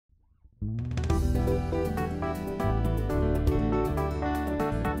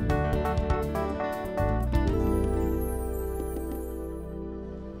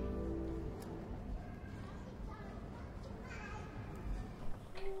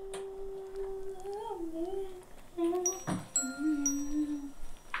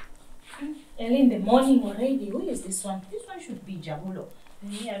Early in the morning already. Who is this one? This one should be Jabulo.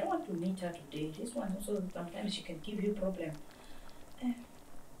 Yeah, I don't want to meet her today. This one also, sometimes she can give you problem. She's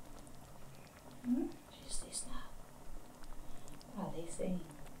this now. What are they saying?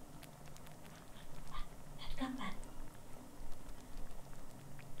 Come back.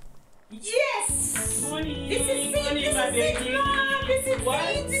 Yes! Morning. This is it! This is it, Mom! This is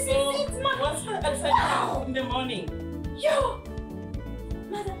it, Mom! What's so exciting in the morning? Yo!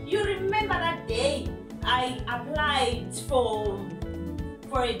 Mother, you remember that day I applied for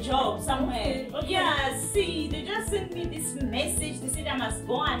a job somewhere? Okay. Yeah, see, they just sent me this message. They said I must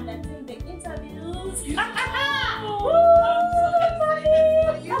go and attend the interviews.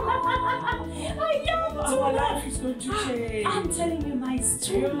 Our life is going to change. I'm telling you, my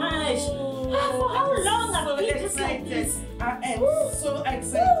too much. For how long have you been just like this? I am so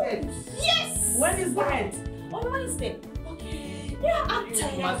excited. Yes! When is that? On Wednesday. Okay. Yeah, I'm You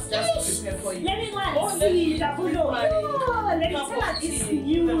tired. must just prepare for you. Let me go Oh, and let see me Jabulo. Let me tell her this in the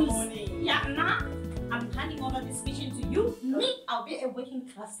news. morning. Yeah, nah. I'm handing over this mission to you. Me, I'll be a working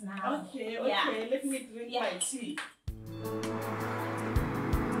class now. Okay, Yeah. let me drink my tea.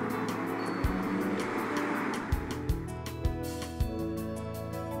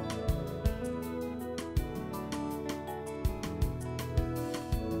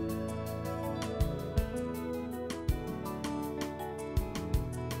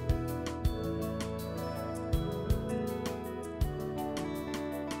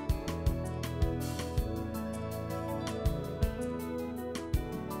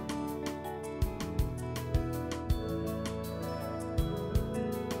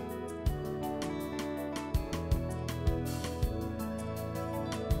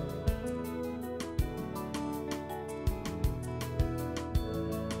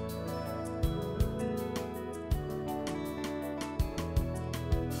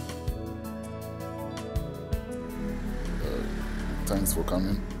 Thanks for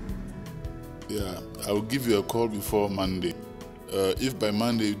coming. Yeah, I will give you a call before Monday. If by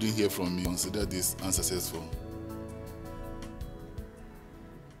Monday you didn't hear from me, consider this unsuccessful.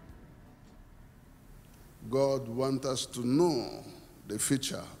 God wants us to know the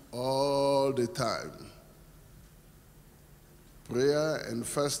future all the time. Prayer and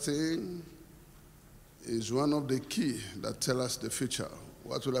fasting is one of the key that tell us the future.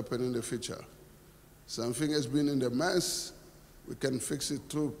 What will happen in the future? Something has been in the mess. We can fix it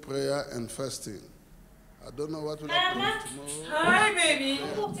through prayer and fasting. I don't know what will happen tomorrow. Hi, baby.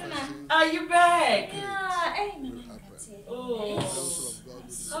 Are you back? Yeah, hey, Oh.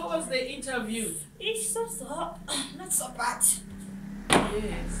 How was the interview? It's so, not so bad.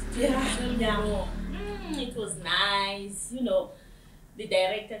 Yes. Yeah. It was nice. You know, the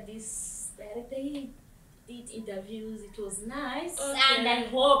director he did interviews. It was nice. Okay. And I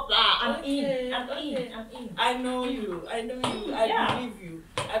hope I'm in. I know you. I believe you.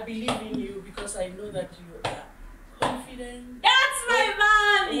 I believe in you because I know that you are confident. That's my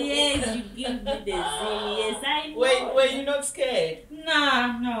mom. Yes, you give me the zeal. Yes, I know. Were you not scared? No,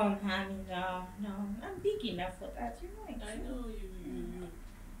 honey, no. I'm big enough for that, you know. I know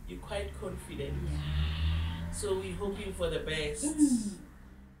you're quite confident. So we're hoping for the best.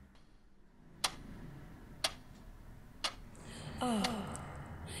 Oh,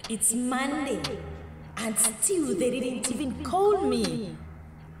 it's Monday, and still they didn't even call me.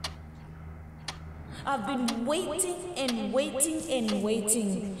 I've been waiting and waiting and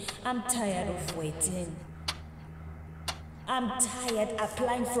waiting. I'm tired of waiting. I'm tired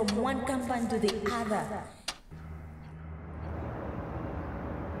applying from one company to the other.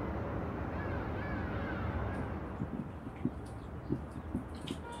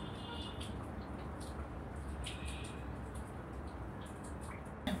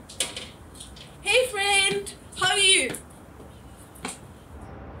 Hey friend, how are you?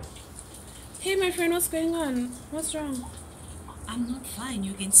 Hey my friend, what's going on? What's wrong? I'm not fine.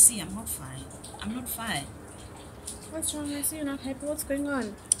 You can see I'm not fine. I'm not fine. What's wrong? I see you're not happy. What's going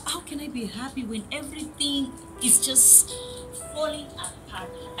on? How can I be happy when everything is just falling apart?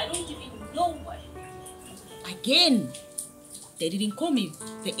 I don't even know why. Again, they didn't call me.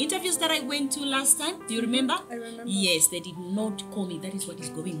 The interviews that I went to last time, do you remember? I remember. Yes, they did not call me. That is what is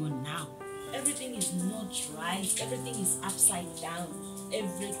going on now. Everything is not right. Everything is upside down.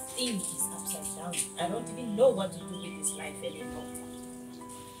 Everything is upside down. I don't even know what to do with this life anymore.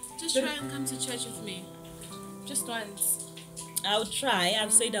 Just try and come to church with me. Just once. I'll try.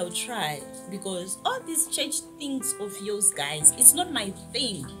 I've said I'll try. Because all these church things of yours, guys, it's not my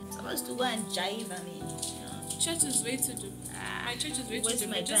thing. I'm supposed to go and jive. I mean, church is way to do. My church is way to do. Waste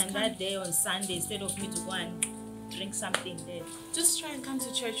my time that day on Sunday instead of me to go and drink something there. Just try and come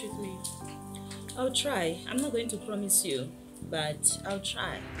to church with me. I'll try. I'm not going to promise you, but I'll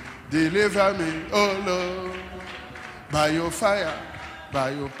try. Deliver me, oh Lord, by your fire,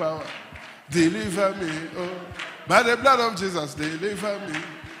 by your power. Deliver me, oh, by the blood of Jesus, deliver me,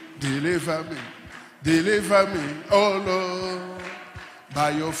 deliver me, deliver me, oh Lord, by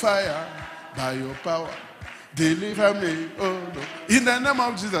your fire, by your power. Deliver me, oh Lord. In the name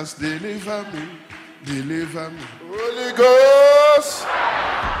of Jesus, deliver me, deliver me. Holy Ghost,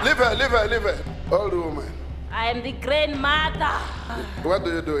 live it. Old woman. I am the grandmother. What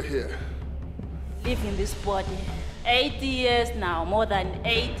do you do here? Live in this body. 8 years now, more than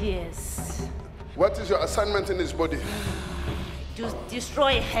 8 years. What is your assignment in this body? To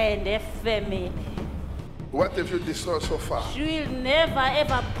destroy her and her family. What have you destroyed so far? She will never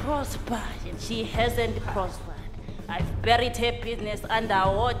ever prosper, and she hasn't prospered. I've buried her business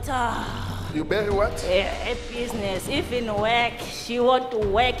underwater. You bury what? Her business, even work. She won't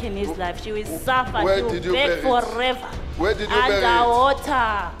work in his life. She will suffer. Where she will did you beg bury it? forever. Where did you bury it?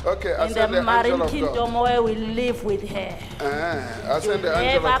 Underwater. Okay, I in send the the marine angel of kingdom God. where we live with her. I send the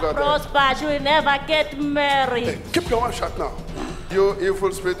angel Never of God. prosper. She will never get married. Hey, keep your mouth shut now. You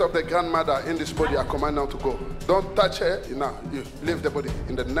evil spirit of the grandmother in this body, I command now to go. Don't touch her. Now, you leave the body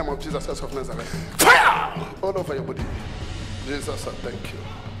in the name of Jesus Christ of Nazareth. Fire! All over your body. Jesus, I thank you.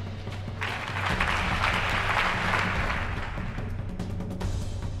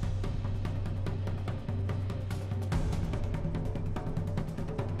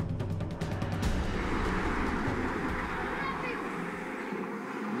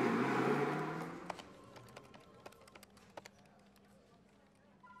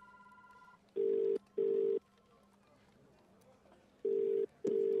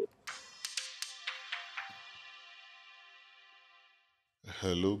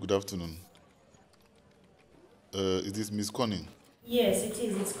 Hello, good afternoon. Is this Miss Conny? Yes, it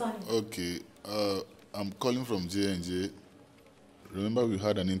is. It's Conny. Okay, I'm calling from J&J. Remember we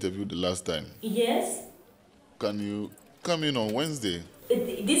had an interview the last time? Yes? Can you come in on Wednesday?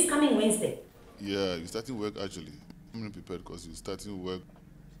 This coming Wednesday? Yeah, you're starting work actually. I'm not prepared because you're starting work.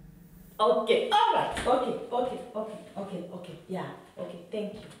 Okay, all right. Okay. Yeah, okay,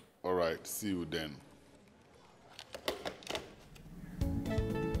 thank you. All right, see you then.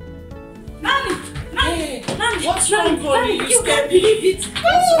 Nanny, What's wrong, Conny? You can't scared me. believe it.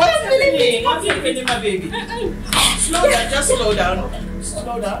 What's happening? What's happening, my baby? Slow down, just slow down.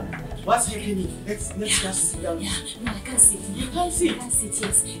 Slow down. What's happening? Let's just sit down. Yeah, no, I can't sit. You can't sit? I can't sit,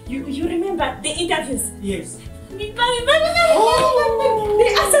 yes. You remember the interviews? Yes. They answered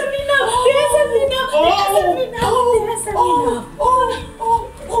me now.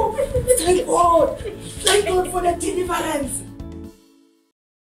 Thank God for the deliverance.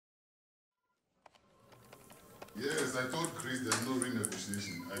 Yes, I told Chris there's no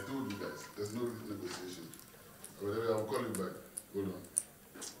renegotiation. I told you guys there's no renegotiation. Whatever, I'll call you back. Hold on.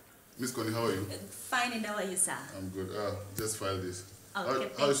 Miss Conny, how are you? Fine, and how are you, sir? I'm good. Just file this. Okay,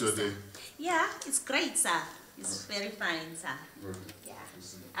 How's your day? Yeah, it's great, sir. It's very fine, sir. Okay. Yeah.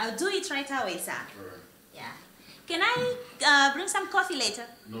 I'll do it right away, sir. All right. Yeah. Can I bring some coffee later?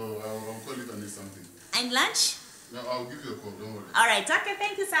 No, I'll call you if I need something. And lunch? No, I'll give you a call. Don't worry. All right. Okay,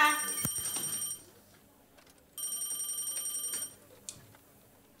 thank you, sir.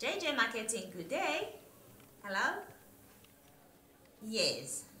 JJ Marketing, good day. Hello?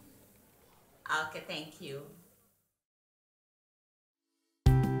 Yes. Okay, thank you.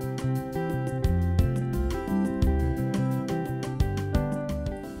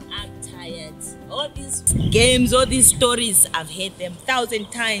 I'm tired. All these games, all these stories, I've heard them 1,000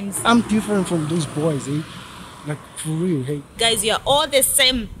 times. I'm different from those boys, eh? Like, for real, hey. Guys, you're all the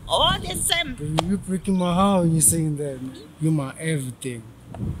same. All the same. But you're breaking my heart when you're saying that. You're my everything.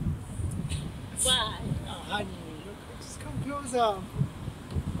 Why? Oh, honey, just come closer.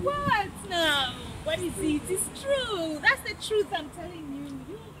 What now? What is it? It's true. That's the truth I'm telling you.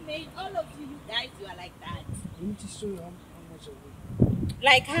 You made all of you guys, you are like that. Let me just show you how much of it.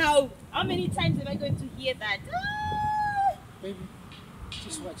 Like how? How many times am I going to hear that? Ah! Baby,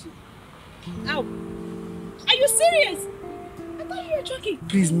 just watch it. Ow. Are you serious? I thought you were joking.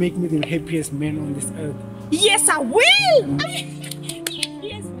 Please make me the happiest man on this earth. Yes, I will.